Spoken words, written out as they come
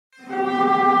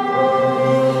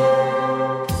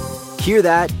Hear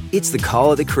that? It's the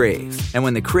call of the Crave. And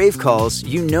when the Crave calls,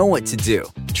 you know what to do.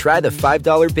 Try the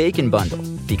 $5 Bacon Bundle,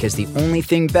 because the only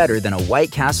thing better than a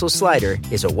White Castle slider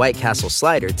is a White Castle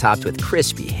slider topped with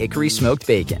crispy hickory smoked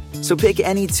bacon. So pick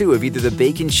any two of either the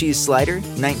Bacon Cheese Slider,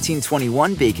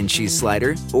 1921 Bacon Cheese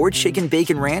Slider, or Chicken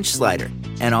Bacon Ranch Slider.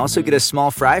 And also get a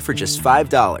small fry for just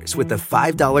 $5 with the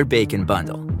 $5 Bacon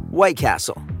Bundle. White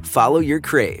Castle. Follow your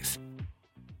crave.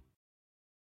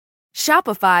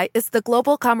 Shopify is the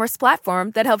global commerce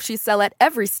platform that helps you sell at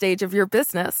every stage of your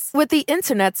business. With the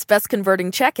internet's best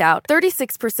converting checkout,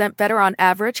 36% better on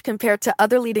average compared to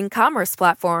other leading commerce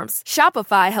platforms,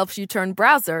 Shopify helps you turn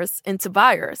browsers into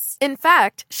buyers. In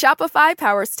fact, Shopify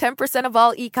powers 10% of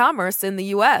all e-commerce in the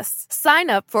U.S. Sign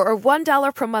up for a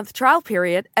 $1 per month trial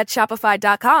period at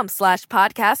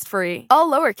shopify.com/podcast free. All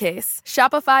lowercase,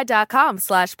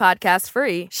 shopify.com/podcast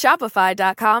free,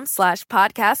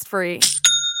 shopify.com/podcast free.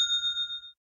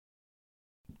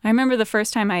 I remember the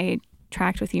first time I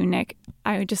tracked with you, Nick,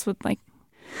 I just would like,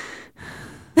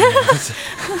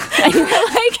 and you were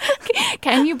like,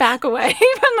 can you back away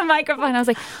from the microphone? I was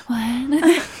like,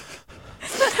 what?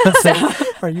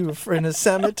 Are you in a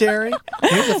cemetery?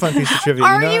 Here's a fun piece of trivia.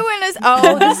 Are you in a...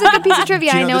 Oh, this is a good piece of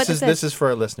trivia. I know what this is. This is for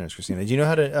our listeners, Christina. Do you know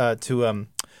how to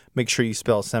make sure you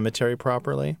spell cemetery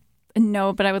properly?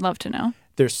 No, but I would love to know.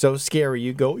 They're so scary.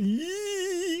 You go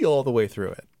E all the way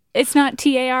through it. It's not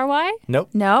T-A-R-Y? Nope.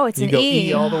 No, it's you an go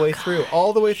E. all the way through.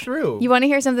 All the way through. You want to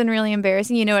hear something really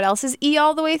embarrassing? You know what else is E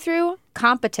all the way through?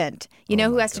 Competent. You know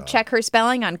who has to check her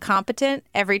spelling on competent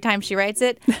every time she writes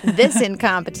it? This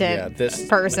incompetent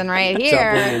person right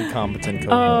here. Doubly incompetent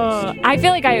co-host. I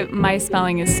feel like my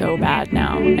spelling is so bad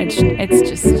now. It's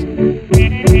just...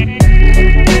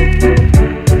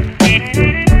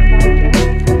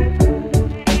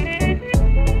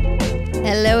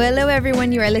 Hello,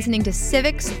 everyone. You are listening to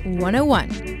Civics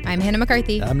 101. I'm Hannah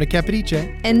McCarthy. I'm Nick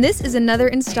Capodice. And this is another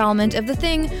installment of The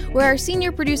Thing, where our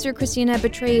senior producer, Christina,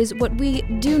 betrays what we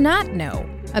do not know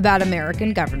about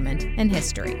American government and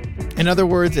history. In other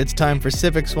words, it's time for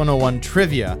Civics 101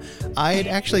 trivia. I'd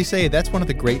actually say that's one of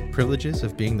the great privileges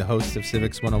of being the host of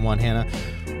Civics 101, Hannah.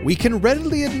 We can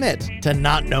readily admit to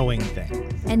not knowing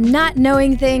things. And not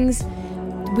knowing things,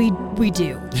 we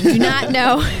do. We do not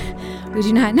know... We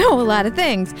do not know a lot of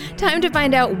things. Time to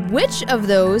find out which of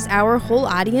those our whole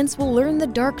audience will learn the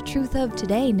dark truth of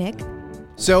today, Nick.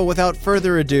 So without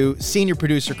further ado, senior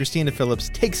producer Christina Phillips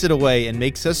takes it away and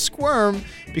makes us squirm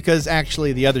because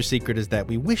actually the other secret is that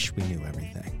we wish we knew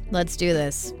everything. Let's do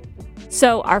this.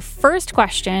 So our first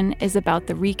question is about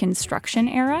the Reconstruction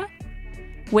era,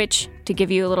 which, to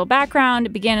give you a little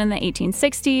background, began in the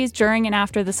 1860s, during and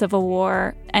after the Civil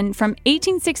War. And from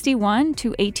 1861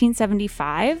 to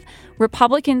 1875,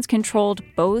 Republicans controlled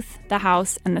both the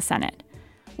House and the Senate.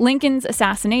 Lincoln's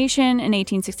assassination in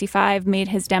 1865 made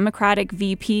his Democratic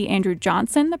VP Andrew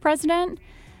Johnson the president.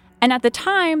 And at the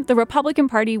time, the Republican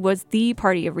Party was the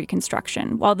party of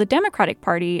Reconstruction, while the Democratic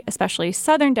Party, especially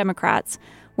Southern Democrats,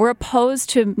 were opposed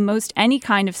to most any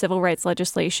kind of civil rights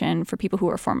legislation for people who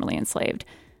were formerly enslaved.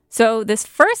 So this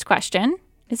first question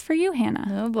is for you,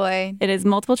 Hannah. Oh, boy. It is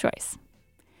multiple choice.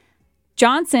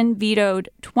 Johnson vetoed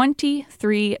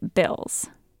 23 bills.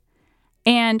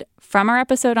 And from our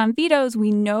episode on vetoes,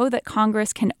 we know that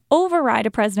Congress can override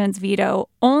a president's veto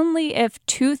only if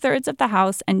 2/3 of the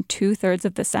House and 2/3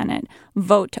 of the Senate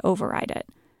vote to override it.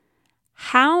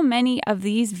 How many of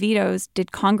these vetoes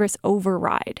did Congress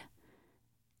override?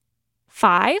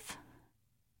 5,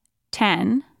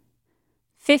 10,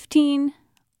 15,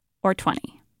 or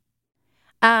 20?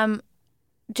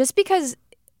 Just because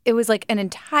it was like an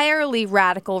entirely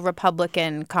radical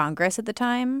Republican Congress at the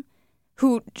time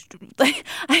who, like,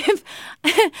 I have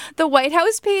the White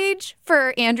House page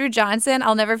for Andrew Johnson.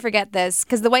 I'll never forget this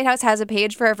because the White House has a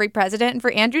page for every president. And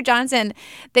for Andrew Johnson,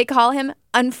 they call him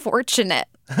unfortunate.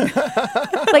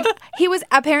 Like, he was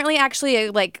apparently actually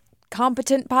a, like,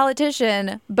 competent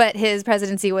politician, but his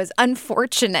presidency was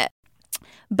unfortunate.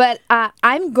 But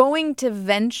I'm going to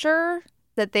venture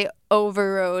that they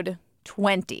overrode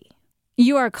 20.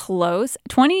 You are close.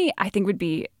 20, I think, would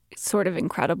be sort of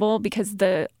incredible because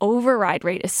the override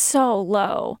rate is so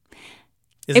low.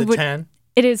 Is it 10?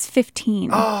 It is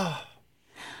 15. Oh.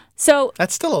 So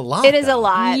that's still a lot. It is a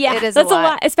lot. Yeah, it is that's a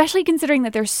lot, especially considering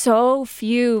that there's so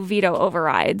few veto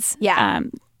overrides. Yeah.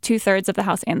 2/3 of the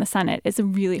House and the Senate is a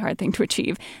really hard thing to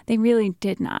achieve. They really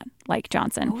did not like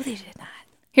Johnson. Oh, they did not.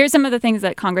 Here's some of the things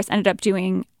that Congress ended up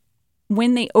doing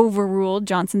when they overruled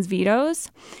Johnson's vetoes.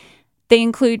 They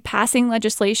include passing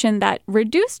legislation that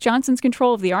reduced Johnson's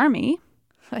control of the Army,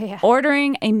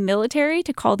 ordering a military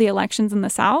to call the elections in the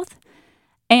South,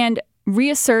 and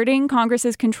reasserting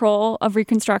Congress's control of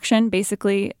Reconstruction,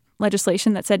 basically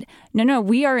legislation that said, no,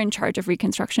 we are in charge of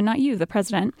Reconstruction, not you, the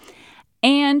president,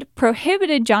 and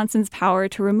prohibited Johnson's power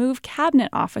to remove cabinet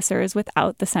officers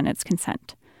without the Senate's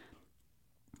consent.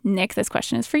 Nick, this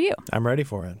question is for you. I'm ready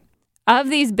for it. Of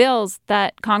these bills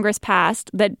that Congress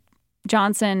passed that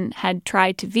Johnson had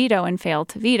tried to veto and failed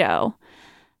to veto,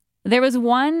 there was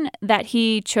one that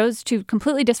he chose to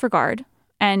completely disregard,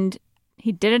 and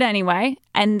he did it anyway,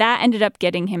 and that ended up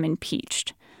getting him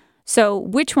impeached. So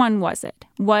which one was it?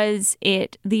 Was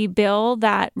it the bill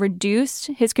that reduced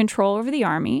his control over the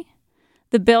Army,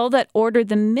 the bill that ordered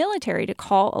the military to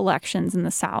call elections in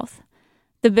the South,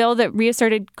 the bill that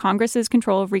reasserted Congress's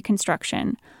control of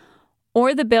Reconstruction,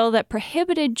 or the bill that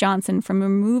prohibited Johnson from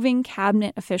removing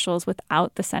cabinet officials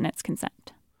without the Senate's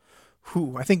consent?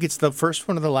 I think it's the first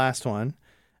one or the last one.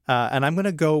 And I'm going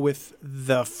to go with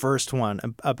the first one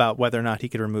about whether or not he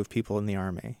could remove people in the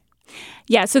Army.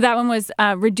 Yeah, so that one was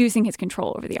reducing his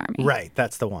control over the Army. Right,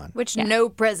 that's the one. Which no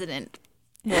president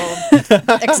will accept.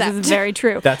 This is very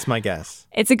true. That's my guess.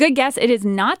 It's a good guess. It is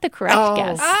not the correct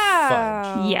guess.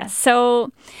 Fudge. Yes.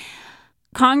 So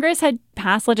Congress had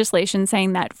passed legislation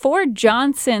saying that for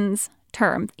Johnson's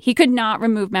term, he could not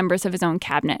remove members of his own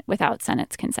cabinet without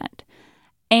Senate's consent.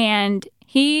 And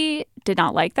he did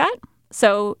not like that.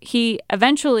 So he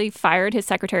eventually fired his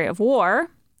Secretary of War,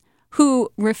 who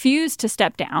refused to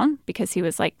step down because he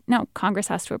was like, no, Congress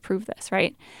has to approve this,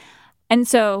 right? And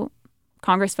so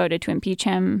Congress voted to impeach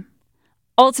him.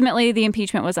 Ultimately, the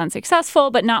impeachment was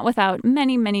unsuccessful, but not without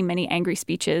many, many, many angry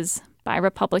speeches by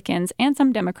Republicans and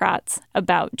some Democrats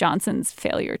about Johnson's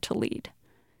failure to lead.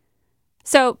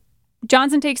 So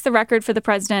Johnson takes the record for the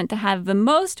president to have the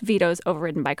most vetoes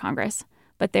overridden by Congress.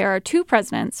 But there are two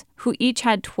presidents who each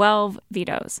had 12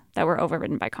 vetoes that were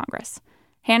overridden by Congress.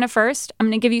 Hannah, first, I'm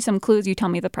going to give you some clues. You tell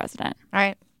me the president. All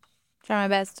right. Try my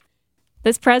best.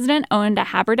 This president owned a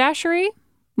haberdashery,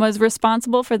 was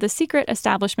responsible for the secret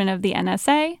establishment of the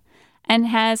NSA, and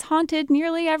has haunted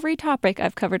nearly every topic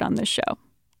I've covered on this show.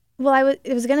 Well, I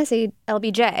was going to say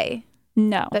LBJ,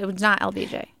 No. but it was not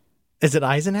LBJ. Is it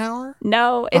Eisenhower?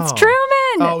 No, it's Oh.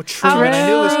 Truman. Oh, Truman. I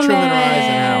knew it was Truman or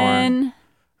Eisenhower. Truman.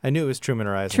 I knew it was Truman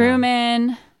or Eisenhower.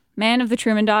 Truman, man of the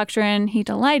Truman Doctrine. He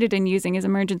delighted in using his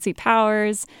emergency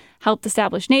powers, helped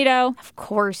establish NATO. Of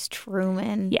course,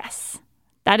 Truman. Yes,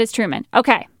 that is Truman.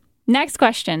 Okay, next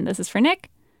question. This is for Nick.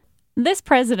 This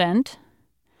president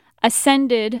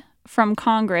ascended from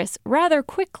Congress rather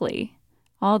quickly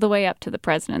all the way up to the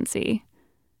presidency.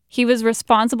 He was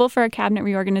responsible for a cabinet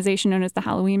reorganization known as the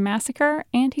Halloween Massacre,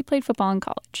 and he played football in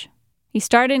college. He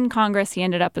started in Congress. He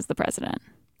ended up as the president.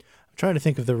 I'm trying to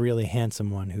think of the really handsome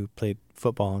one who played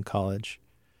football in college,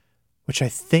 which I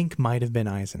think might have been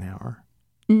Eisenhower.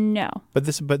 No. But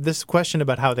this question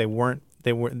about how they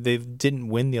didn't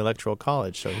win the Electoral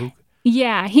College. So who?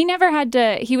 Yeah,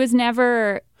 he was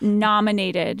never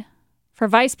nominated for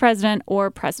vice president or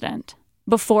president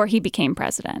before he became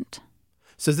president.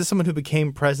 So is this someone who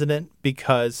became president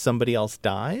because somebody else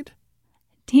died?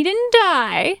 He didn't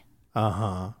die.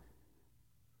 Uh-huh.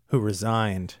 Who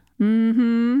resigned?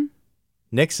 Mm-hmm.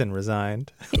 Nixon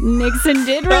resigned. Nixon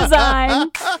did resign.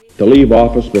 To leave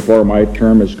office before my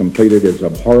term is completed is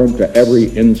abhorrent to every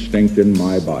instinct in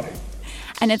my body.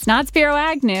 And it's not Spiro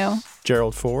Agnew.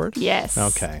 Gerald Ford? Yes.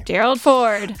 Okay. Gerald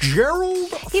Ford. Gerald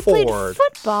He Ford. played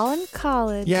football in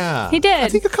college. Yeah. He did. I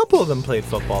think a couple of them played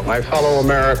football. My fellow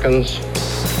Americans,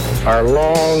 our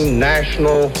long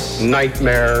national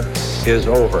nightmare is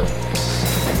over.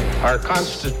 Our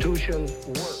Constitution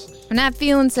works. I'm not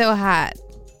feeling so hot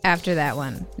after that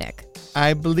one, Nick.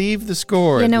 I believe the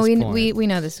score You at know, this we point.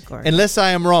 know the score. Unless I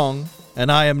am wrong, and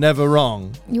I am never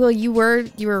wrong. Well, you were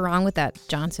wrong with that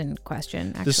Johnson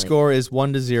question, actually. The score is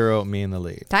 1-0, me in the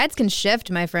lead. Tides can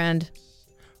shift, my friend.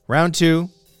 Round 2,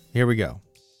 here we go.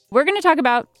 We're going to talk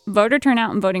about voter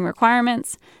turnout and voting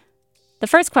requirements. The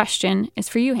first question is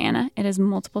for you, Hannah. It is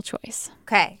multiple choice.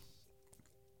 Okay.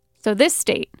 So this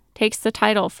state takes the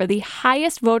title for the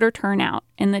highest voter turnout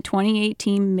in the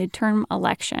 2018 midterm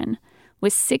election,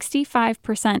 with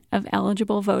 65% of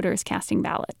eligible voters casting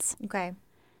ballots. Okay.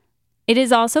 It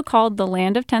is also called the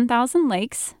Land of 10,000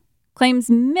 Lakes, claims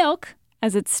milk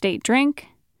as its state drink,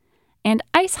 and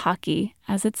ice hockey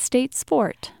as its state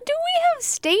sport. Do we have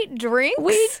state drinks?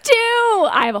 We do!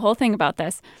 I have a whole thing about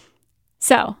this.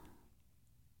 So,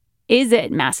 is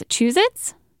it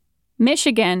Massachusetts,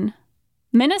 Michigan,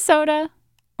 Minnesota,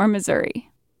 or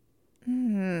Missouri?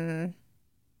 The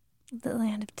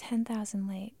land of 10,000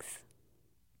 lakes.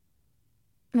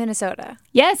 Minnesota.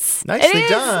 Yes, Nicely it is.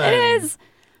 done. It is.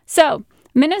 So,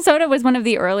 Minnesota was one of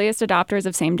the earliest adopters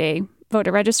of same-day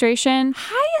voter registration.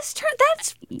 Highest turn.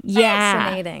 That's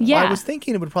fascinating. Yeah. Well, I was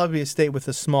thinking it would probably be a state with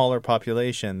a smaller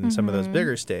population than some of those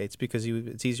bigger states because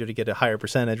it's easier to get a higher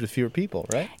percentage with fewer people,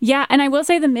 right? Yeah, and I will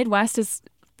say the Midwest is,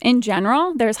 in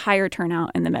general, there's higher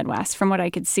turnout in the Midwest from what I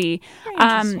could see.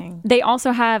 Interesting. They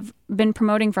also have been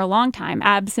promoting for a long time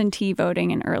absentee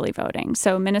voting and early voting.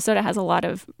 So Minnesota has a lot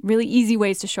of really easy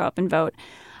ways to show up and vote.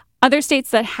 Other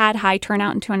states that had high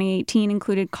turnout in 2018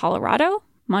 included Colorado,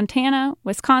 Montana,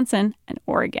 Wisconsin, and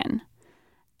Oregon.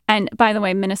 And by the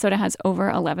way, Minnesota has over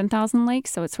 11,000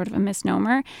 lakes, so it's sort of a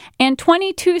misnomer. And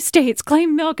 22 states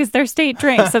claim milk as their state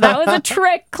drink, so that was a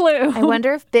trick clue. I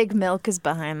wonder if Big Milk is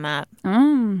behind that.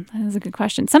 That is a good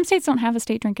question. Some states don't have a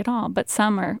state drink at all, but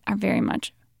some are very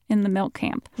much in the milk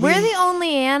camp. We're the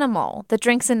only animal that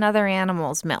drinks another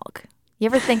animal's milk. You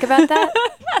ever think about that?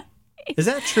 Is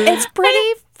that true? It's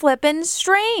pretty flippin'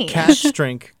 strange. Cats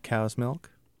drink cow's milk.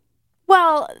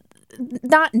 Well,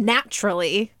 not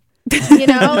naturally. You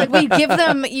know, like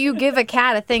you give a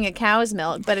cat a thing of cow's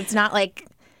milk, but it's not like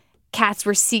cats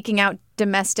were seeking out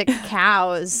domestic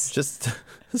cows. Just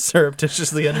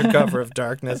surreptitiously under cover of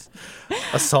darkness,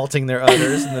 assaulting their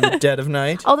udders in the dead of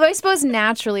night. Although I suppose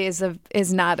naturally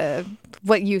is not a,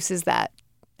 what use is that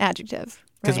adjective?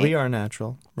 Because right? we are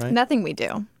natural, right? Nothing we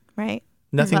do, right?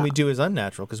 Nothing we do is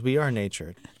unnatural because we are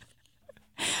natured.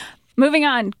 Moving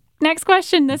on. Next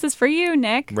question. This is for you,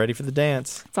 Nick. Ready for the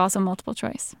dance. It's also multiple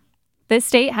choice. This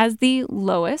state has the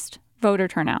lowest voter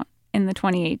turnout in the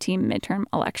 2018 midterm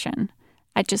election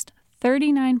at just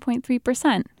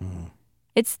 39.3%.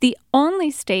 It's the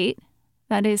only state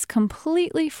that is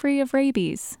completely free of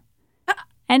rabies.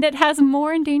 And it has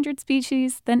more endangered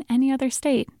species than any other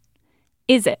state.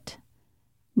 Is it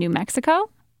New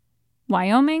Mexico,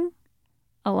 Wyoming,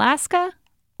 Alaska,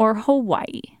 or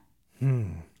Hawaii?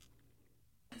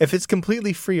 If it's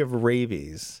completely free of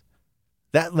rabies,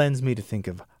 that lends me to think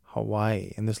of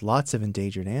Hawaii. And there's lots of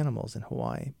endangered animals in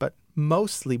Hawaii, but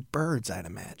mostly birds, I'd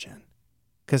imagine.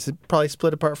 Because it probably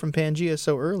split apart from Pangea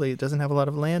so early, it doesn't have a lot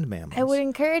of land mammals. I would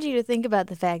encourage you to think about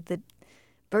the fact that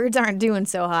birds aren't doing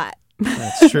so hot.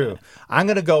 That's true. I'm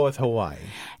going to go with Hawaii.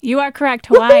 You are correct,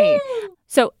 Hawaii.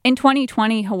 So in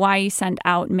 2020, Hawaii sent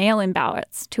out mail-in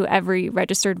ballots to every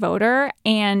registered voter,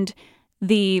 and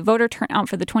the voter turnout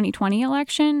for the 2020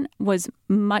 election was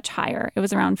much higher. It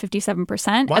was around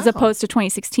 57%, as opposed to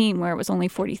 2016, where it was only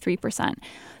 43%.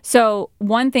 So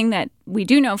one thing that we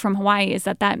do know from Hawaii is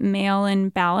that mail-in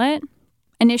ballot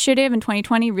initiative in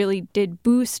 2020 really did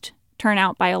boost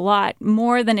turnout by a lot,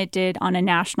 more than it did on a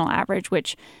national average,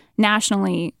 which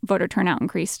nationally voter turnout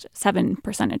increased 7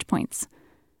 percentage points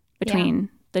between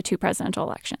the two presidential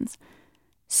elections.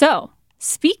 So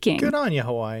speaking... Good on you,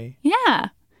 Hawaii. Yeah.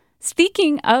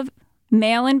 Speaking of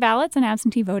mail-in ballots and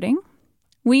absentee voting,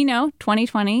 we know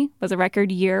 2020 was a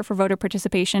record year for voter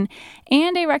participation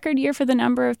and a record year for the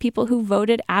number of people who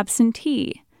voted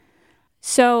absentee.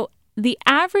 So the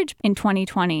average in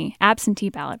 2020 absentee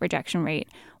ballot rejection rate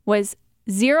was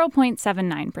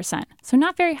 0.79%, so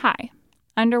not very high,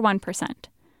 under 1%.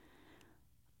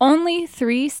 Only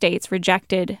 3 states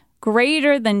rejected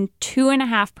greater than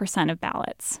 2.5% of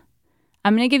ballots.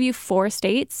 I'm going to give you 4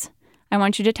 states. I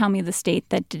want you to tell me the state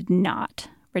that did not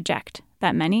reject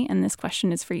that many, and this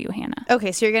question is for you, Hannah.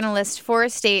 Okay, so you're going to list 4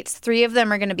 states. 3 of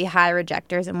them are going to be high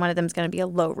rejectors, and one of them is going to be a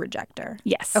low rejector.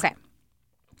 Yes. Okay.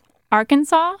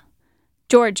 Arkansas,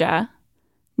 Georgia,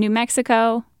 New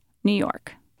Mexico, New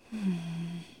York.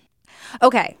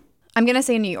 Okay, I'm going to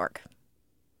say New York.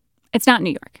 It's not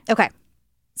New York. Okay.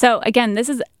 So again, this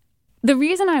is the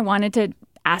reason I wanted to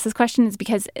ask this question is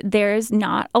because there's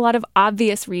not a lot of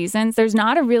obvious reasons. There's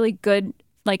not a really good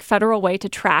federal way to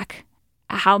track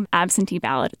how absentee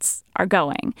ballots are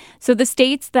going. So the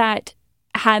states that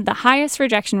had the highest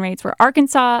rejection rates were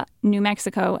Arkansas, New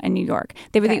Mexico, and New York.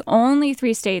 They were the only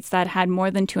 3 states that had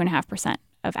more than 2.5%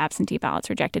 of absentee ballots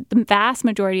rejected. The vast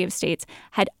majority of states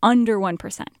had under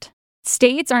 1%.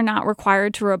 States are not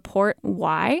required to report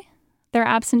why their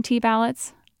absentee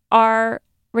ballots are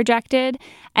rejected,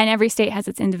 and every state has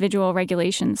its individual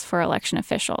regulations for election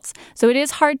officials. So it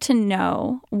is hard to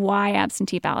know why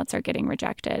absentee ballots are getting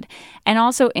rejected. And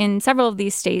also in several of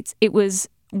these states, it was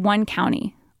 1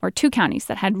 county or 2 counties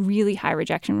that had really high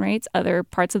rejection rates. Other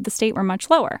parts of the state were much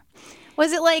lower.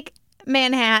 Was it like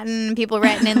Manhattan, people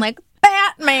writing in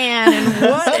Batman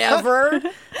and whatever?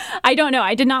 I don't know.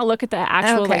 I did not look at the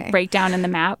actual breakdown in the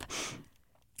map.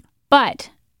 But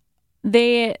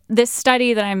this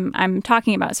study that I'm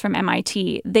talking about is from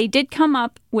MIT. They did come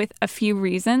up with a few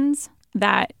reasons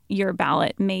that your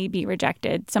ballot may be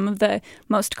rejected, some of the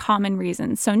most common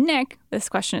reasons. So, Nick, this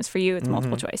question is for you. It's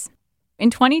multiple choice. in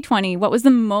 2020, what was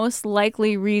the most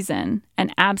likely reason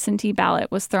an absentee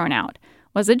ballot was thrown out?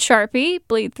 Was it Sharpie,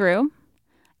 bleed through?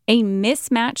 A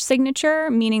mismatched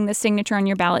signature, meaning the signature on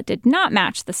your ballot did not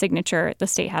match the signature the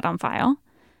state had on file.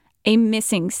 A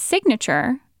missing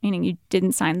signature, meaning you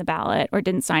didn't sign the ballot or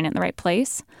didn't sign it in the right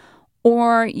place.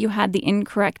 Or you had the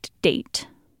incorrect date.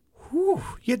 Whew,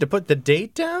 you had to put the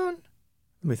date down?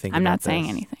 Let me think I'm about not this. saying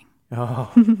anything.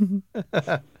 Oh.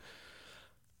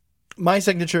 My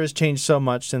signature has changed so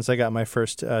much since I got my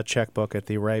first checkbook at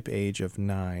the ripe age of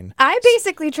 9. I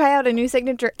basically try out a new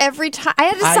signature every time. I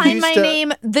had to sign my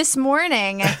name this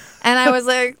morning, and I was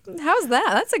like, how's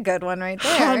that? That's a good one right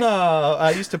there. Oh, no.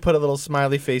 I used to put a little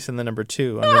smiley face in the number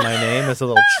 2 under my name as a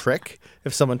little trick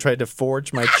if someone tried to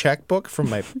forge my checkbook from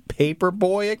my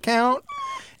Paperboy account.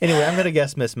 Anyway, I'm going to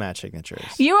guess mismatched signatures.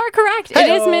 You are correct. It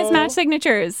is mismatched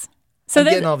signatures. So I'm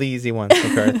getting all the easy ones,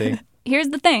 McCarthy. Here's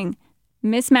the thing.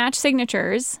 Mismatched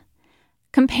signatures,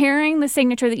 comparing the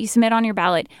signature that you submit on your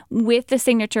ballot with the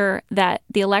signature that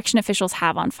the election officials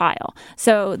have on file.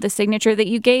 So the signature that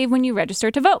you gave when you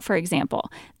registered to vote, for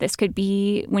example. This could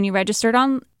be when you registered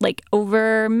on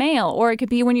over mail, or it could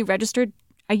be when you registered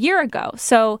a year ago.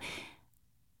 So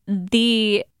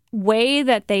the way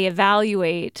that they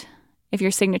evaluate if your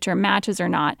signature matches or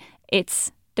not,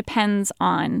 it depends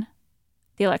on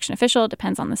the election official, it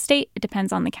depends on the state, it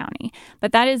depends on the county.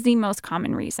 But that is the most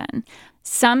common reason.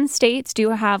 Some states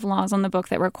do have laws on the book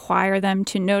that require them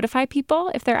to notify people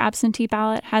if their absentee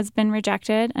ballot has been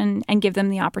rejected and give them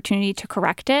the opportunity to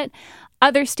correct it.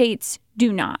 Other states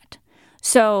do not.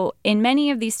 So in many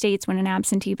of these states, when an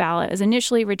absentee ballot is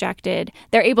initially rejected,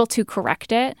 they're able to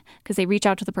correct it because they reach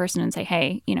out to the person and say,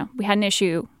 hey, we had an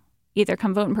issue. Either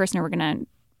come vote in person or we're going to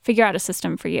figure out a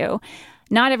system for you.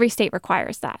 Not every state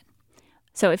requires that.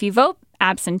 So if you vote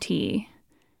absentee,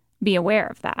 be aware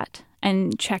of that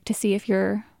and check to see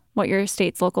what your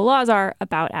state's local laws are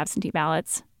about absentee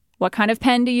ballots, what kind of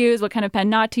pen to use, what kind of pen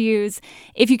not to use,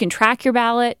 if you can track your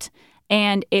ballot,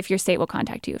 and if your state will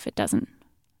contact you if it doesn't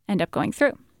end up going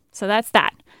through. So that's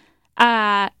that.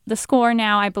 The score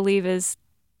now, I believe, is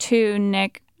 2,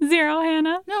 Nick, 0,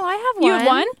 Hannah. No, I have 1. You have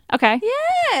 1? Okay.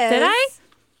 Yes. Did I?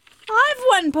 I have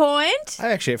 1 point.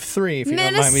 I actually have 3, if you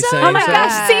don't mind me Minnesota. saying Oh my so.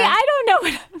 gosh, see, I don't know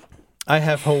what. I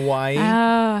have Hawaii,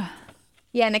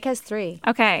 Yeah, Nick has 3.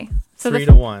 Okay. So 3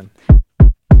 to 1.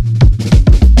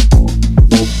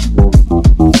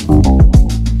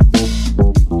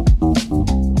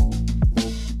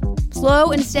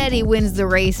 Slow and steady wins the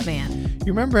race, man.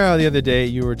 You remember how the other day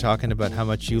you were talking about how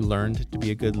much you learned to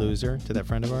be a good loser to that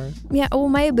friend of ours? Yeah, well,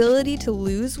 my ability to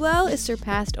lose well is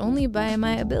surpassed only by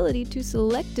my ability to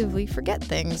selectively forget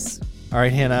things. All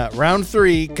right, Hannah, round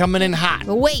 3 coming in hot.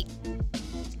 But wait,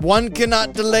 One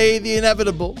cannot delay the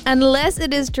inevitable. unless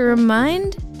it is to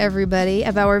remind everybody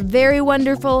of our very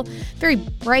wonderful, very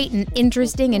bright and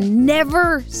interesting and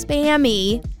never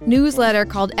spammy newsletter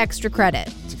called Extra Credit.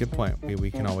 That's a good point.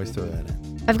 We can always throw that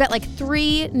in. I've got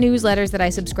 3 newsletters that I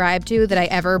subscribe to that I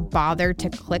ever bother to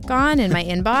click on in my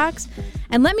inbox.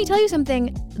 And let me tell you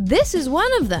something, this is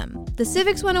one of them. The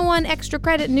Civics 101 Extra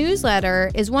Credit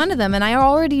newsletter is one of them, and I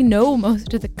already know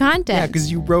most of the content. Yeah,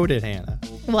 because you wrote it, Hannah.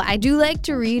 Well, I do like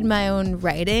to read my own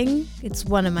writing. It's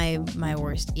one of my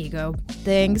worst ego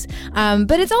things.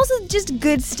 But it's also just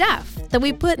good stuff that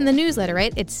we put in the newsletter,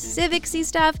 right? It's civics-y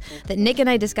stuff that Nick and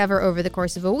I discover over the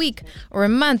course of a week or a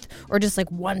month or just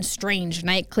one strange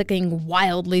night clicking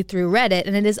wildly through Reddit,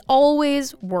 and it is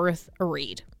always worth a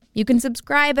read. You can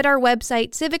subscribe at our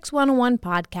website,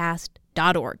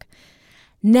 civics101podcast.org.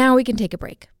 Now we can take a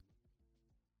break.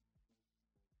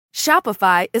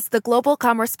 Shopify is the global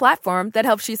commerce platform that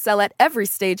helps you sell at every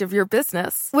stage of your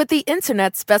business. With the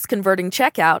internet's best converting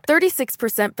checkout,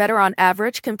 36% better on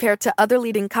average compared to other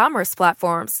leading commerce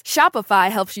platforms,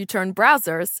 Shopify helps you turn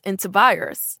browsers into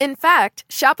buyers. In fact,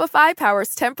 Shopify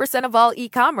powers 10% of all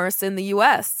e-commerce in the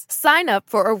U.S. Sign up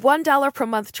for a $1 per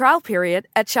month trial period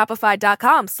at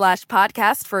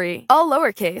shopify.com/podcastfree. All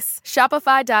lowercase,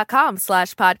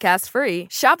 shopify.com/podcastfree,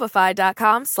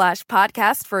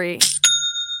 shopify.com/podcastfree.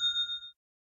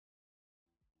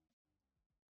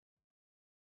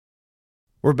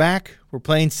 We're back. We're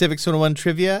playing Civics 101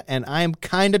 Trivia, and I'm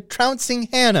kind of trouncing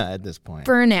Hannah at this point.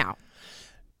 For now.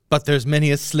 But there's many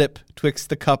a slip twixt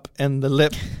the cup and the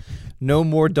lip. No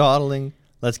more dawdling.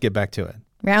 Let's get back to it.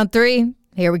 Round 3.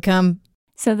 Here we come.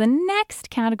 So the next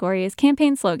category is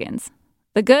campaign slogans.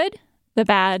 The good, the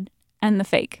bad, and the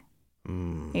fake. Are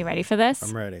you ready for this?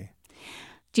 I'm ready.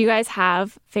 Do you guys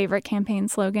have favorite campaign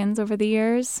slogans over the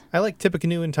years? I like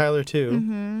Tippecanoe and Tyler,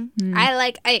 too. I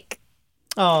like Ike.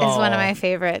 Oh. is one of my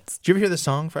favorites. Did you ever hear the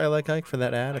song for I Like Ike for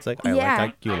that ad? It's like, I Yeah. like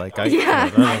Ike, you like Ike. Yeah.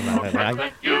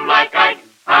 You like Ike,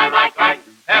 I like Ike,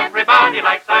 everybody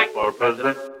likes Ike for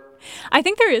president. I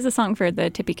think there is a song for the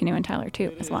Tippecanoe and Tyler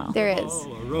too, as well. There is.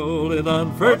 Rolling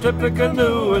on for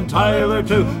Tippecanoe and Tyler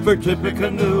too, for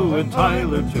Tippecanoe and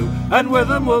Tyler too. And with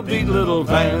them will be little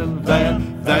Van.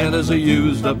 Van is a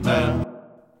used up man.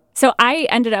 So I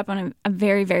ended up on a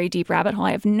very, very deep rabbit hole.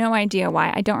 I have no idea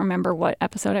why. I don't remember what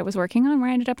episode I was working on where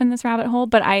I ended up in this rabbit hole,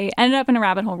 but I ended up in a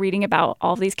rabbit hole reading about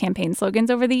all these campaign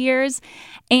slogans over the years.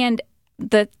 And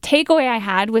the takeaway I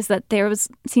had was that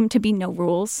seemed to be no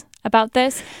rules about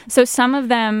this. So some of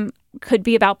them could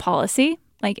be about policy,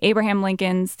 like Abraham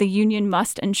Lincoln's "The Union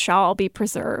must and shall be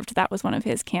preserved." That was one of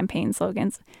his campaign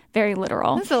slogans. Very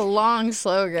literal. That's a long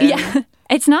slogan. Yeah.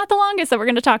 It's not the longest that we're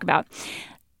going to talk about.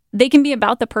 They can be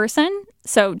about the person.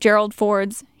 So Gerald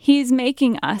Ford's "He's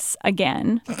Making Us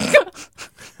Again,"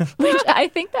 which I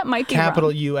think that might be Capital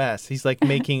wrong. U.S. He's like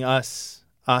making us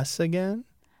again?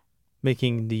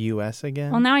 Making the U.S. again?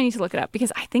 Well, now I need to look it up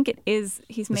because I think it is.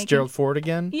 He's It's making Gerald Ford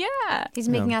again? Yeah. He's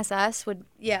making us that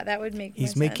would make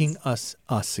He's more making sense.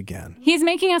 us again. He's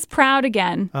making us proud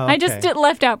again. Oh, I just okay.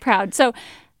 left out proud. So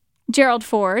Gerald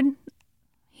Ford,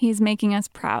 he's making us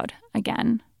proud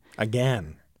again.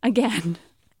 Again.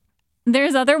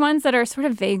 There's other ones that are sort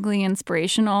of vaguely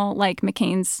inspirational, like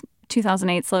McCain's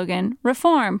 2008 slogan,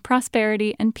 "Reform,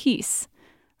 Prosperity, and Peace."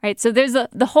 Right? So there's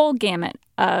the whole gamut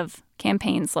of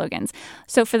campaign slogans.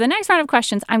 So for the next round of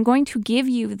questions, I'm going to give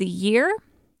you the year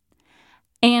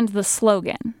and the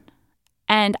slogan.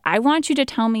 And I want you to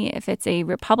tell me if it's a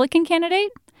Republican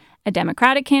candidate, a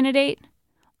Democratic candidate,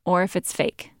 or if it's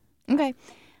fake. Okay.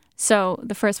 So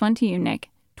the first one to you, Nick.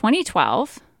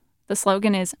 2012, the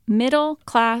slogan is "Middle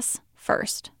Class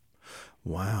First."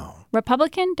 Wow.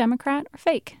 Republican, Democrat, or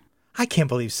fake? I can't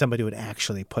believe somebody would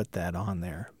actually put that on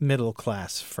there. Middle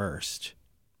class first.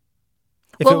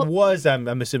 If Well, it was, I'm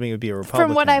assuming it would be a Republican.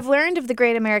 From what I've learned of the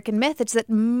Great American Myth, it's that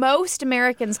most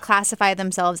Americans classify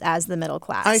themselves as the middle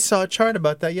class. I saw a chart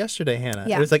about that yesterday, Hannah.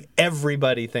 Yeah. It was like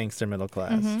everybody thinks they're middle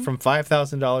class, Mm-hmm. from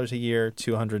 $5,000 a year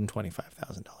to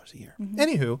 $125,000 a year. Mm-hmm.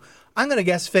 Anywho, I'm going to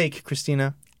guess fake,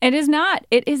 Christina. It is not.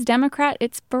 It is Democrat.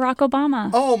 It's Barack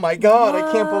Obama. Oh my God,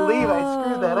 I can't believe I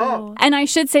screwed that up. And I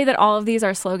should say that all of these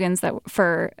are slogans that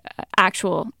for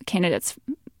actual candidates,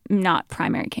 not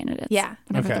primary candidates. Yeah.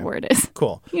 Whatever Okay. the word is.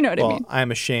 Cool. You know what I Well, mean. I'm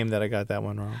ashamed that I got that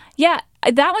one wrong. Yeah,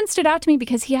 that one stood out to me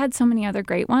because he had so many other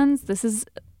great ones. This is,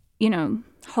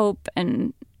 Hope,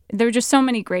 and there are just so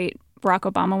many great Barack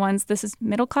Obama ones. This is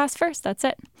middle class first. That's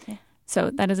it. Yeah. So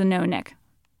that is a no, Nick.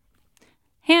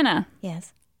 Hannah,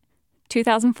 Yes.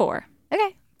 2004.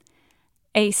 Okay.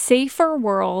 A safer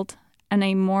world and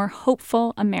a more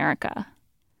hopeful America.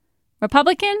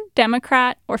 Republican,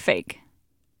 Democrat, or fake?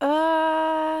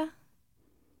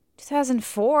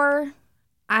 2004.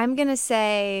 I'm gonna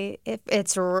say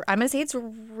it's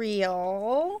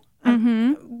real.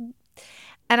 Mm-hmm.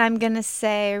 And I'm gonna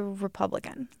say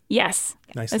Republican. Yes.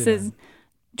 Nicely This done. is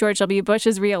George W.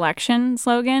 Bush's re-election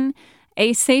slogan,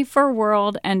 "A safer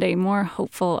world and a more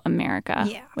hopeful America,"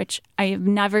 Yeah. which I have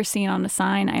never seen on a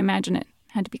sign. I imagine it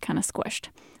had to be kind of squished.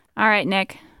 All right,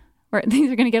 Nick, these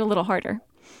are going to get a little harder.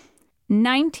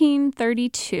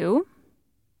 1932,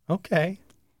 Okay.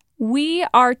 we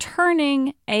are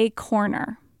turning a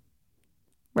corner.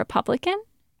 Republican,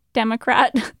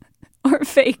 Democrat, or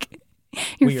fake?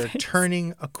 Your We are face.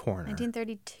 turning a corner.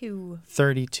 1932.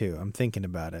 32. I'm thinking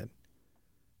about it.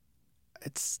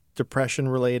 It's depression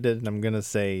related, and I'm going to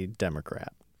say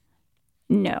Democrat.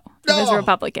 No, it was Oh.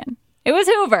 Republican. It was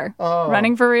Hoover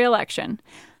running for re-election.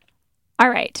 All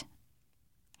right.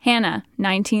 Hannah,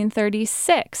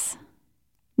 1936.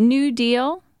 New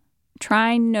Deal,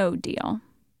 try no deal.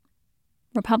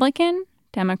 Republican,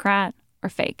 Democrat, or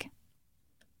fake?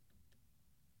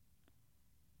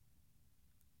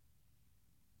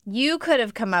 You could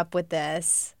have come up with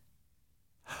this.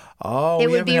 Oh, It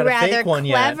we would be haven't had a rather fake one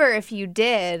yet. clever if you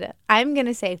did. I'm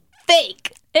gonna say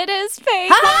fake. It is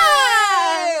fake.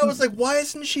 I was like, why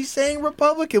isn't she saying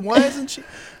Republican? Why isn't she?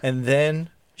 And then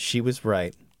she was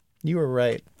right. You were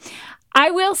right.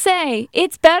 I will say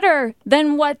it's better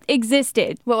than what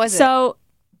existed. What was it? So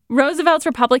Roosevelt's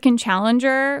Republican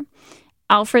challenger,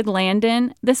 Alfred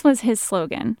Landon, this was his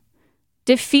slogan: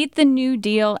 defeat the New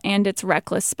Deal and its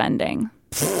reckless spending.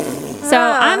 So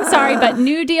I'm sorry, but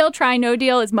New Deal, try no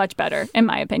deal is much better, in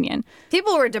my opinion.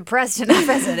 People were depressed enough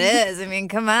as it is. I mean,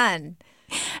 come on.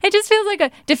 It just feels like a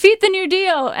defeat the New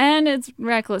Deal and its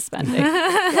reckless spending.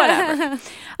 Whatever.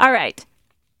 All right.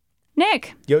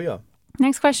 Nick, Yo-yo.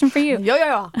 next question for you.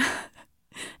 Yo.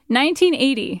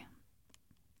 1980.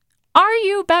 Are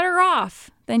you better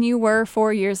off than you were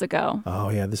 4 years ago? Oh,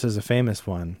 yeah, this is a famous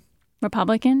one.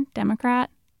 Republican? Democrat?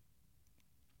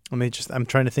 I'm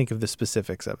trying to think of the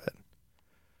specifics of it.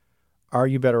 Are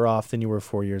you better off than you were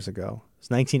 4 years ago? It's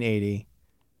 1980.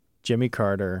 Jimmy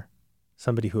Carter,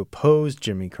 somebody who opposed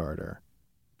Jimmy Carter.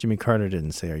 Jimmy Carter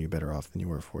didn't say, are you better off than you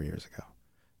were 4 years ago?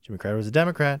 Jimmy Carter was a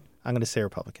Democrat. I'm going to say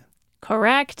Republican.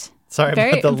 Correct. Sorry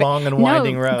about the long and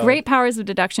winding road. Great powers of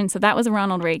deduction. So that was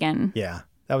Ronald Reagan. Yeah.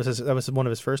 That was one of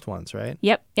his first ones, right?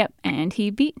 Yep. And he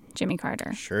beat Jimmy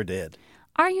Carter. Sure did.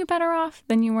 Are you better off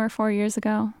than you were 4 years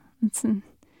ago? It's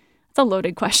a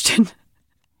loaded question.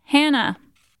 Hannah,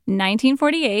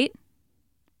 1948.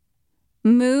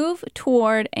 Move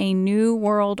toward a new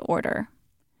world order.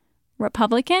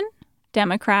 Republican,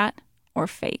 Democrat, or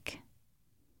fake?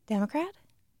 Democrat?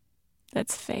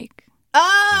 That's fake.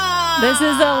 Oh! This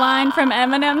is a line from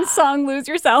Eminem's song Lose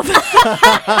Yourself.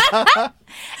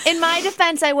 In my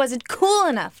defense, I wasn't cool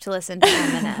enough to listen to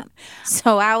Eminem.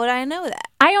 So how would I know that?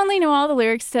 I only know all the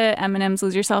lyrics to Eminem's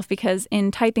Lose Yourself because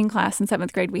in typing class in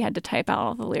 7th grade, we had to type out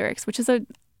all the lyrics, which is an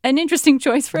interesting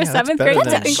choice for a 7th grade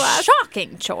typing class.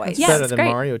 Shocking choice. It's Yes, better it's than great.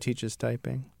 Mario teaches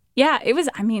typing. Yeah, it was,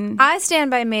 I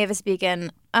stand by Mavis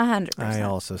Beacon 100%. I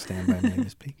also stand by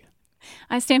Mavis Beacon.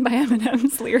 I stand by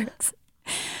Eminem's lyrics.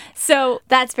 So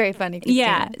That's very funny, Christina.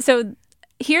 yeah, so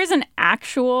here's an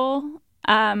actual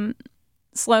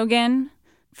slogan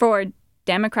for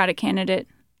Democratic candidate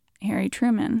Harry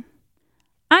Truman.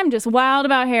 I'm just wild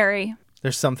about Harry.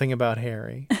 There's something about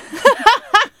Harry.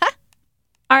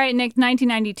 All right, Nick,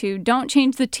 1992. Don't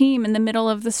change the team in the middle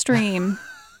of the stream.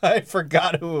 I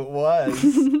forgot who it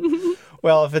was.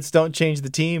 Well, if it's don't change the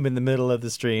team in the middle of the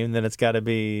stream, then it's got to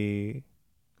be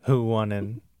who won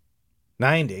in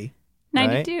 90.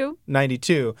 92. Right?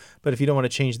 92. But if you don't want to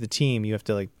change the team, you have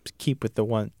to keep with the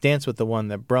one, dance with the one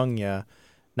that brung you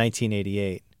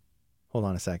 1988. Hold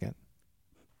on a second.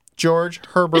 George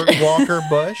Herbert Walker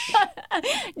Bush.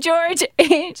 George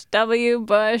H.W.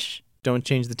 Bush. Don't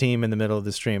change the team in the middle of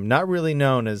the stream. Not really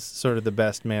known as sort of the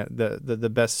best man, the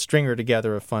best stringer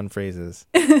together of fun phrases.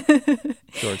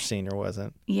 George Sr.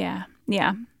 wasn't. Yeah.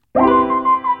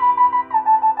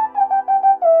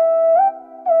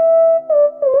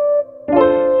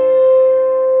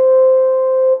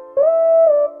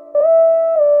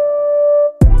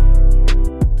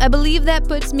 I believe that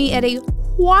puts me at a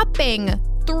whopping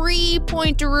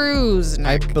 3-point-roos.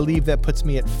 I believe that puts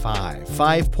me at 5.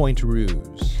 5-point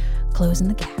ruse. Closing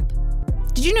the gap.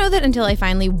 Did you know that until I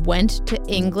finally went to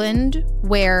England,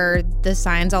 where the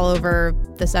signs all over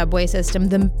the subway system,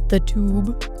 the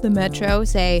tube, the metro,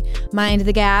 say, mind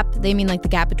the gap? They mean like the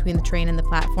gap between the train and the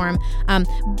platform.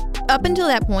 Up until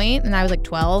that point, and I was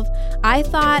 12, I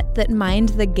thought that Mind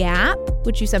the Gap,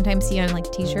 which you sometimes see on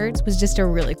t-shirts, was just a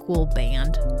really cool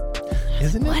band.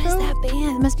 Isn't it? What is that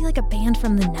band? It must be like a band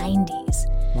from the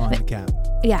 90s. Mind the Gap.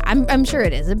 Yeah, I'm sure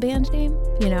it is a band name,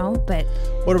 but...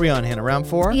 What are we on, Hannah? Round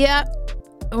 4? Yeah,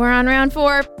 we're on round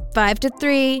 4,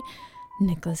 5-3.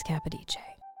 Nicholas Capodice.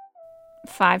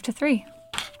 5-3.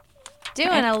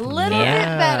 Doing a little bit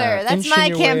better. That's Inching my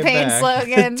your way campaign back.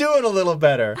 slogan. Doing a little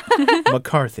better.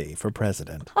 McCarthy for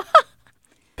president.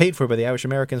 Paid for by the Irish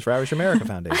Americans for Irish America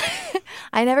Foundation.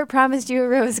 I never promised you a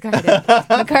rose garden.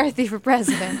 McCarthy for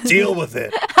president. Deal with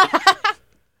it.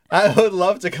 I would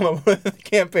love to come up with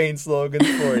campaign slogans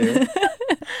for you.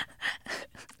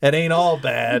 It ain't all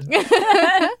bad.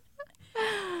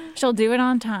 She'll do it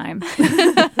on time.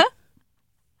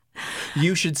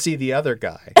 You should see the other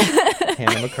guy.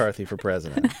 Hannah McCarthy for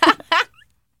president.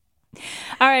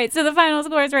 All right, so the final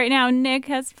scores right now. Nick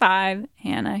has 5.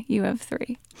 Hannah, you have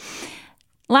 3.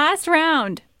 Last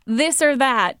round. This or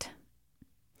that.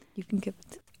 You can give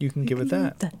it. You can give it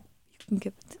that. You can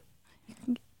give it.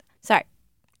 Sorry.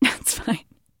 That's fine.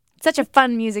 Such a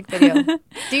fun music video.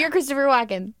 Do your Christopher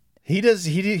Walken. He was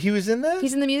in that?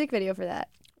 He's in the music video for that.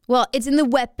 Well, it's in the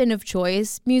Weapon of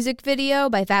Choice music video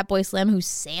by Fatboy Slim, who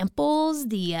samples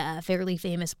the fairly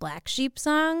famous Black Sheep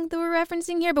song that we're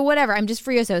referencing here. But whatever, I'm just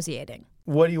free associating.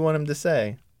 What do you want him to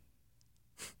say?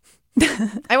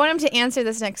 I want him to answer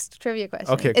this next trivia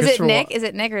question. Okay, Is it Christopher Nick? Is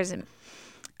it Nick or is it...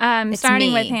 It's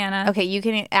starting me. with Hannah. Okay, you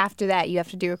can. After that, you have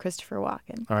to do a Christopher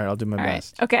Walken. All right, I'll do my All right.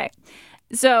 best. Okay.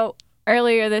 So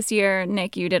earlier this year,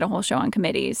 Nick, you did a whole show on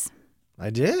committees. I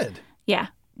did. Yeah.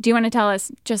 Do you want to tell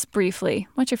us just briefly,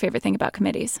 what's your favorite thing about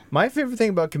committees? My favorite thing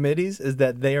about committees is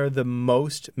that they are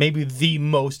maybe the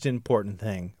most important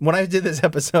thing. When I did this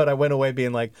episode, I went away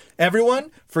being like,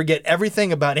 everyone, forget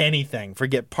everything about anything.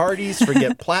 Forget parties,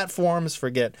 forget platforms,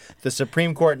 forget the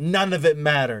Supreme Court. None of it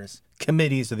matters.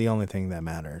 Committees are the only thing that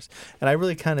matters. And I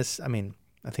really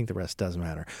I think the rest does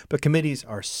matter. But committees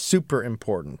are super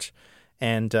important,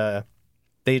 and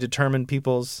they determine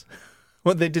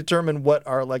they determine what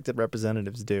our elected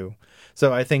representatives do.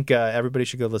 So I think everybody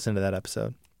should go listen to that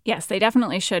episode. Yes, they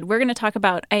definitely should. We're going to talk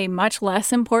about a much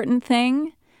less important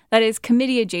thing that is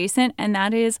committee adjacent, and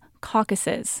that is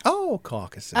caucuses. Oh,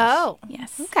 caucuses. Oh,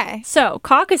 Yes. okay. So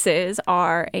caucuses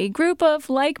are a group of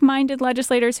like-minded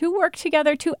legislators who work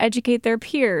together to educate their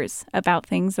peers about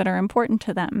things that are important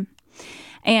to them.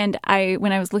 And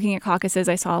when I was looking at caucuses,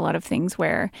 I saw a lot of things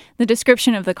where the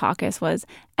description of the caucus was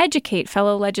educate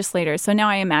fellow legislators. So now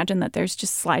I imagine that there's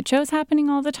just slideshows happening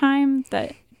all the time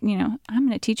that, I'm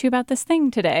going to teach you about this thing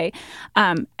today.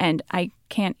 And I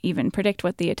can't even predict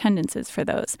what the attendance is for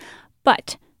those.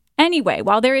 But anyway,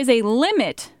 while there is a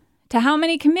limit to how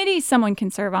many committees someone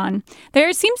can serve on,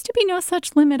 there seems to be no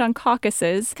such limit on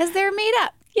caucuses. Because they're made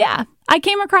up. Yeah. I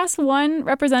came across one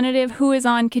representative who is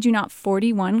on, kid you not,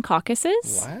 41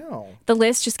 caucuses. Wow. The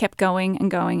list just kept going and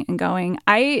going and going.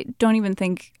 I don't even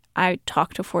think I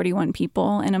talked to 41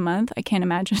 people in a month. I can't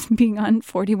imagine being on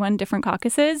 41 different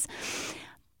caucuses.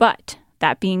 But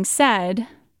that being said,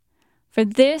 for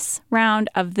this round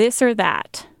of this or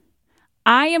that,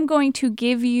 I am going to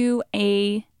give you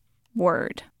a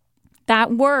word.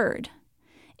 That word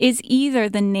is either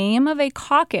the name of a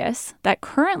caucus that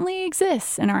currently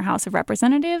exists in our House of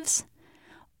Representatives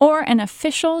or an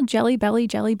official Jelly Belly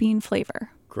jelly bean flavor.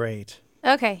 Great.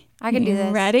 Okay, I can do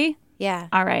this. Ready? Yeah.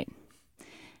 All right.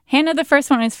 Hannah, the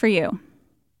first one is for you.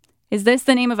 Is this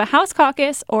the name of a House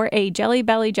caucus or a Jelly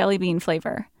Belly jelly bean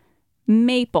flavor?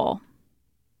 Maple.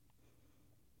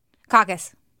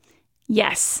 Caucus.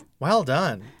 Yes. Well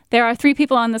done. There are 3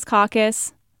 people on this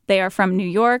caucus. They are from New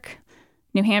York,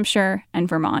 New Hampshire, and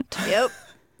Vermont. Yep.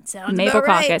 Sounds Maple about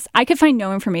right. caucus. I could find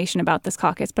no information about this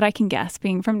caucus, but I can guess,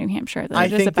 being from New Hampshire, that I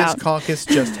it is think about. this caucus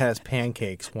just has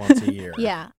pancakes once a year.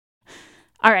 Yeah.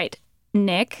 All right,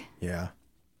 Nick. Yeah.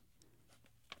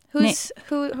 Who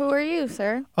are you,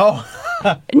 sir? Oh,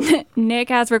 Nick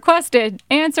has requested,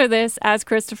 answer this as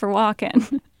Christopher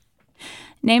Walken.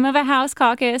 Name of a House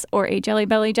caucus or a Jelly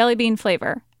Belly jelly bean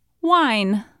flavor?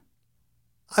 Wine.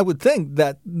 I would think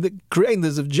that the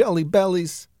creators of Jelly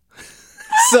Bellies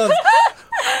to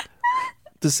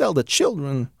sell to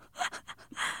children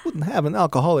wouldn't have an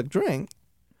alcoholic drink.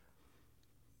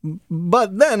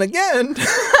 But then again,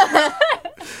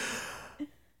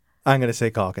 I'm going to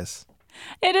say caucus.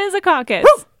 It is a caucus.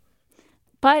 Woo!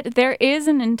 But there is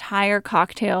an entire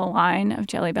cocktail line of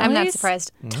Jelly Bellies. I'm not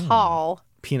surprised. Tall.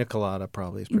 Pina colada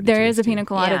probably is pretty There is a tasty. pina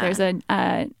colada. Yeah. There's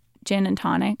a gin and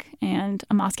tonic and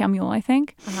a Moscow Mule, I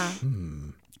think. Uh-huh.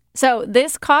 So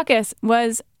this caucus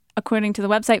was, according to the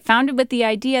website, founded with the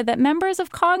idea that members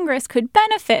of Congress could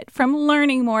benefit from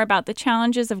learning more about the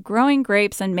challenges of growing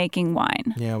grapes and making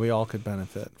wine. Yeah, we all could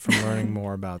benefit from learning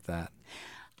more about that.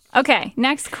 Okay,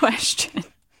 next question.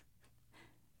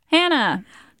 Hannah,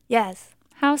 Yes.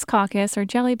 House caucus or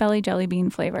Jelly Belly jelly bean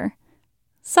flavor?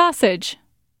 Sausage.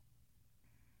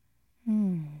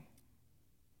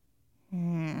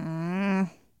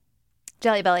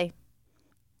 Jelly Belly.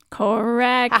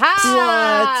 Correct.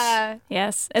 Aha!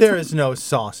 Yes. There is no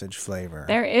sausage flavor.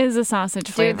 There is a sausage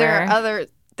flavor. Dude,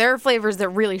 there are flavors that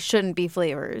really shouldn't be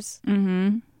flavors.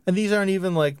 Mm-hmm. And these aren't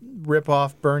even like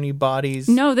rip-off Bernie bodies.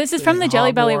 No, this is from the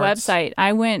Jelly Belly Hogwarts.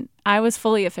 website. I was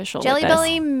fully official Jelly with this.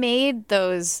 Belly made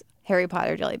those Harry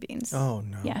Potter jelly beans. Oh,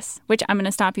 no. Yes, which I'm going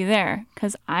to stop you there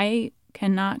because I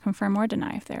cannot confirm or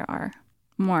deny if there are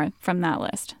more from that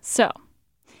list. So,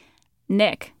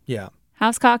 Nick, Yeah.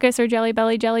 House caucus or Jelly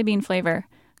Belly jelly bean flavor?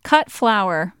 Cut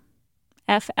flour.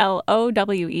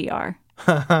 FLOWER.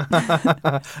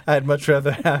 I'd much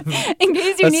rather have In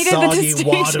case you a needed the soggy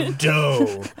wad distinction. of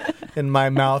dough in my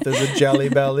mouth as a Jelly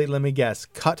Belly. Let me guess.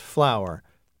 Cut flour.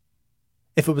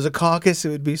 If it was a caucus, it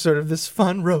would be sort of this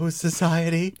fun rose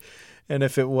society. And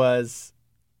if it was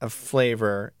a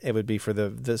flavor, it would be for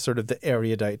the sort of the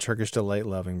erudite Turkish delight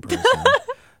loving person.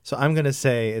 So I'm going to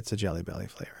say it's a Jelly Belly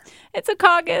flavor. It's a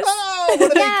caucus. Oh,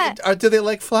 what do they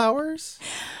like flowers?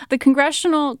 The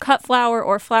Congressional Cut Flour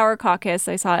or Flour Caucus,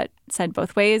 I saw it said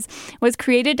both ways, was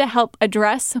created to help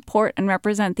address, support, and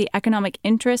represent the economic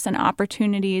interests and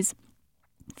opportunities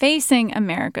facing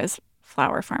America's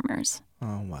flour farmers.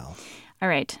 Oh, well. All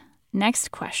right,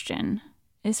 next question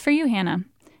is for you, Hannah.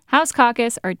 House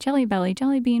caucus or Jelly Belly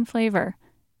jelly bean flavor?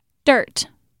 Dirt.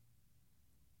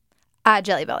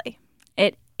 Jelly Belly.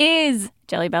 It is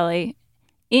Jelly Belly,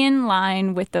 in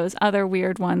line with those other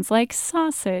weird ones like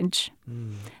sausage.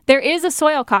 There is a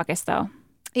soil caucus, though.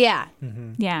 Yeah.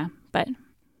 Yeah, but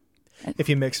If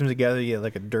you mix them together, you get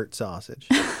like a dirt sausage.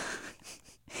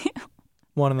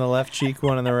 One on the left cheek,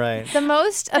 one on the right. The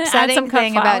most add upsetting some cut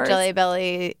thing about flowers. Jelly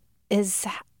Belly is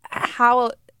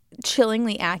how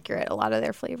chillingly accurate a lot of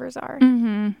their flavors are.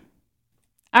 Mm-hmm.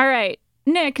 All right.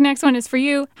 Nick, next one is for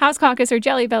you. House Caucus or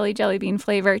Jelly Belly jelly bean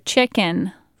flavor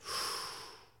chicken?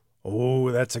 Oh,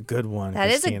 that's a good one, That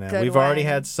is a Christina. good We've already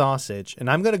one. had sausage, and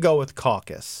I'm going to go with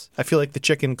caucus. I feel like the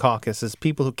chicken caucus is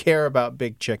people who care about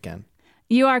big chicken.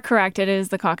 You are correct. It is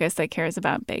the caucus that cares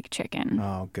about big chicken.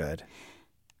 Oh, good.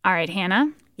 All right,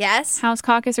 Hannah. Yes? House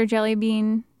Caucus or jelly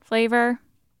bean flavor?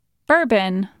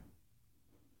 Bourbon.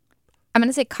 I'm going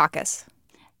to say caucus.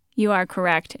 You are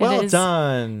correct. Well it is,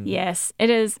 done. Yes,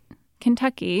 it is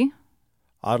Kentucky.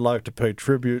 I'd like to pay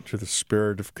tribute to the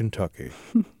spirit of Kentucky.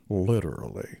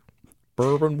 Literally.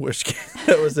 Bourbon whiskey.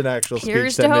 That was an actual speech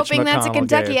Here's that to Mitch hoping that's a McConnell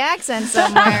Kentucky gave. accent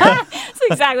somewhere. That's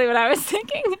exactly what I was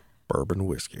thinking. Bourbon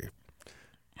whiskey.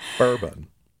 Bourbon.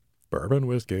 Bourbon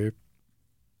whiskey.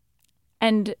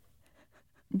 And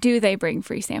do they bring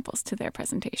free samples to their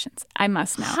presentations? I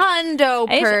must know. Hundo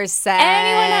If percent.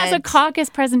 anyone has a caucus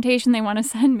presentation they want to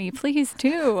send me, please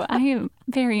do. I am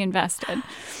very invested. I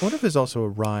wonder if there's also a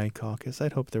rye caucus.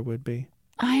 I'd hope there would be.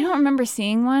 I don't remember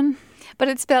seeing one. But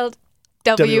it's spelled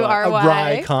A W-R-Y.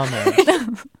 rye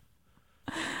comment.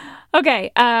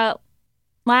 Okay,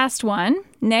 last one.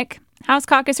 Nick, House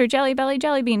Caucus or Jelly Belly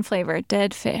jelly bean flavor?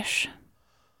 Dead fish.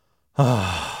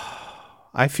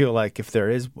 I feel like if there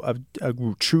is a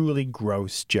truly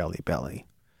gross Jelly Belly,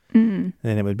 then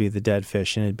it would be the dead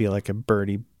fish, and it'd be like a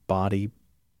Birdie Body,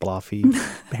 Bluffy,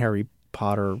 Harry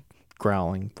Potter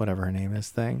growling, whatever her name is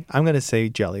thing. I'm going to say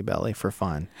Jelly Belly for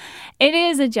fun. It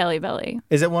is a Jelly Belly.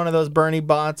 Is it one of those Bernie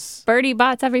bots? Birdie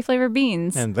Bots every flavor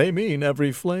beans. And they mean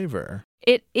every flavor.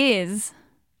 It is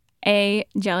a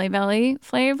Jelly Belly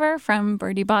flavor from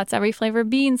Birdie Bot's Every Flavor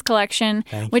Beans collection,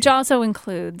 Thank which you. also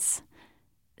includes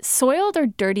soiled or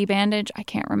dirty bandage, I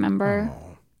can't remember,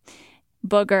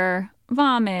 booger,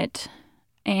 vomit,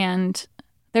 and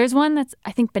there's one that's,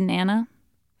 I think, banana.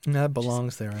 That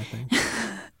belongs there, I think.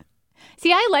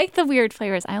 See, I like the weird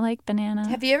flavors. I like banana.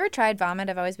 Have you ever tried vomit?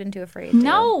 I've always been too afraid.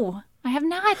 No, I have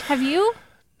not. Have you?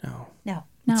 No. No.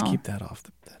 Let's No. keep that off.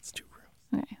 That's too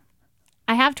gross. Okay.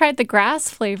 I have tried the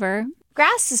grass flavor.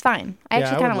 Grass is fine. I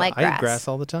actually kind of like I grass. eat grass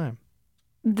all the time.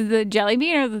 The jelly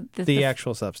bean or The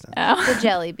actual substance. Oh. The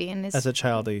jelly bean is As a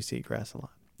child, I used to eat grass a lot.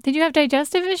 Did you have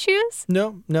digestive issues?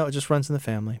 No, it just runs in the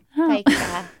family.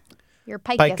 pica. Your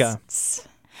Pica.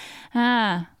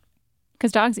 Ah,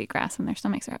 because dogs eat grass when their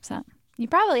stomachs are upset. You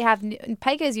probably have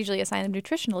pica is usually a sign of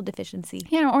nutritional deficiency.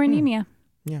 Yeah, or anemia.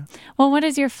 Yeah. Well, what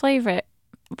is your favorite?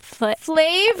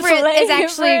 Flavorite is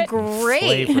actually Flavorite.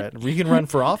 great. Favorite. We can run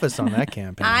for office on that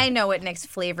campaign. I know what Nick's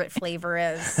favorite flavor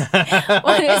is.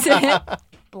 What is it?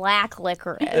 Black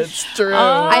licorice. It's true.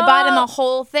 I bought him a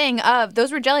whole thing of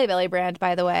those were Jelly Belly brand,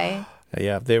 by the way.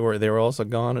 Yeah, they were also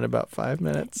gone in about 5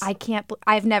 minutes.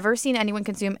 I've never seen anyone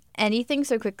consume anything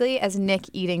so quickly as Nick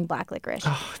eating black licorice.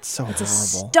 Oh, it's so horrible.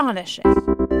 Astonishing.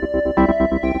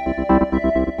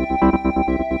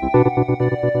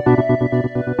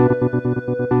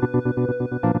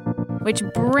 Which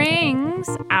brings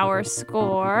our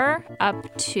score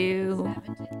up to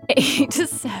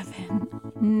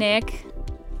 8-7. Nick,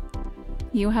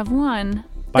 you have won.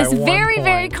 By This 1 very,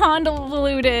 very point.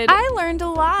 convoluted. I learned a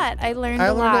lot. I learned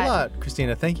a lot.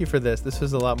 Christina. Thank you for this. This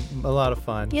was a lot of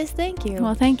fun. Yes, thank you.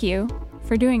 Well, thank you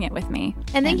for doing it with me.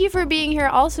 and thank you for being here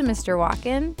also, Mr.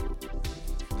 Walken.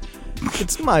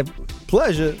 It's my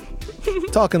pleasure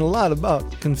talking a lot about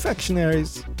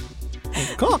confectionaries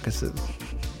and caucuses.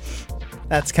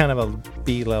 That's kind of a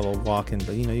B-level walk-in,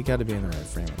 but you got to be in the right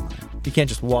frame of mind. You can't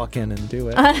just walk in and do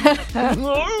it.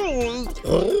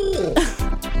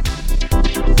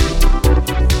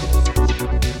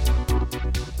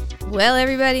 Well,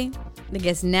 everybody, I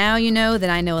guess now you know that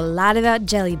I know a lot about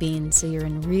jelly beans, so you're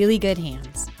in really good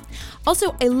hands.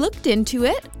 Also, I looked into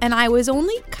it, and I was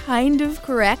only kind of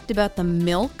correct about the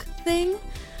milk thing.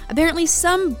 Apparently,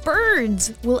 some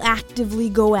birds will actively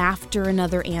go after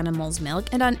another animal's milk,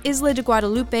 and on Isla de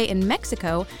Guadalupe in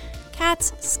Mexico,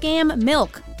 cats scam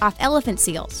milk off elephant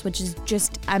seals, which is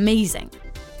just amazing.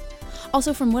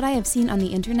 Also, from what I have seen on the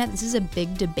internet, this is a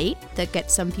big debate that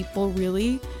gets some people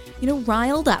really,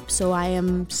 riled up, so I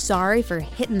am sorry for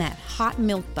hitting that hot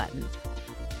milk button.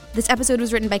 This episode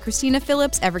was written by Christina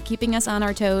Phillips, ever keeping us on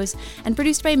our toes, and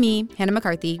produced by me, Hannah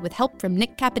McCarthy, with help from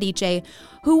Nick Capodice,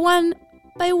 who won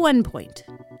by 1 point.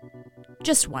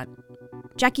 Just one.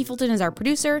 Jackie Fulton is our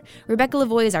producer, Rebecca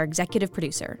Lavoie is our executive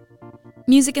producer.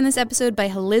 Music in this episode by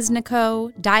Haliz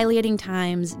Nako, Dilating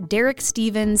Times, Derek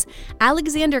Stevens,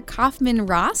 Alexander Kaufman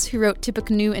Ross, who wrote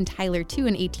Tippecanoe and Tyler 2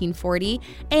 in 1840,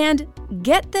 and,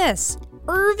 get this,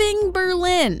 Irving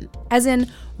Berlin, as in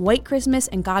White Christmas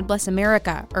and God Bless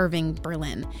America, Irving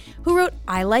Berlin, who wrote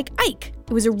I Like Ike.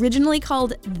 It was originally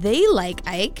called They Like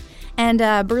Ike, and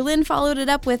Berlin followed it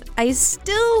up with I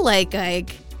Still Like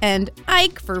Ike, and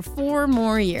Ike for 4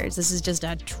 more years. This is just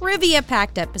a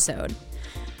trivia-packed episode.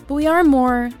 But we are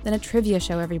more than a trivia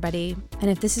show, everybody. And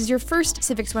if this is your first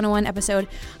Civics 101 episode,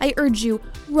 I urge you,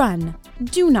 run,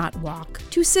 do not walk,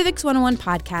 to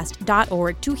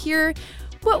civics101podcast.org to hear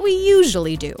what we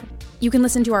usually do. You can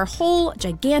listen to our whole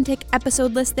gigantic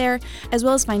episode list there, as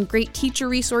well as find great teacher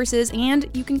resources, and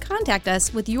you can contact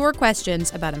us with your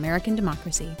questions about American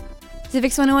democracy.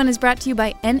 Civics 101 is brought to you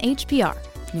by NHPR,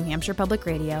 New Hampshire Public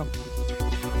Radio.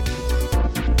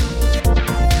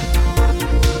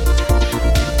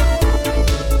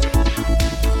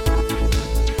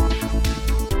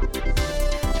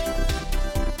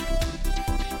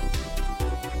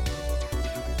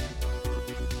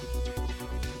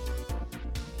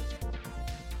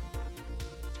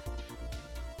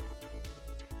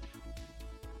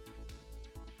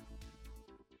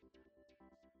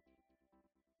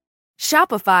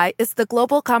 Shopify is the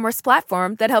global commerce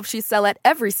platform that helps you sell at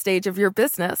every stage of your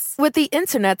business. With the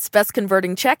internet's best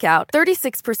converting checkout,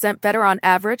 36% better on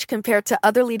average compared to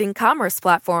other leading commerce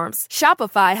platforms,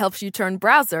 Shopify helps you turn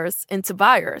browsers into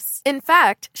buyers. In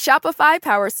fact, Shopify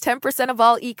powers 10% of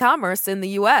all e-commerce in the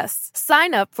U.S.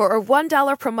 Sign up for a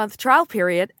 $1 per month trial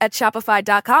period at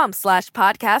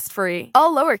shopify.com/podcastfree.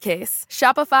 All lowercase,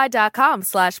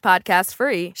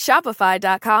 shopify.com/podcastfree,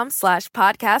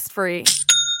 shopify.com/podcastfree.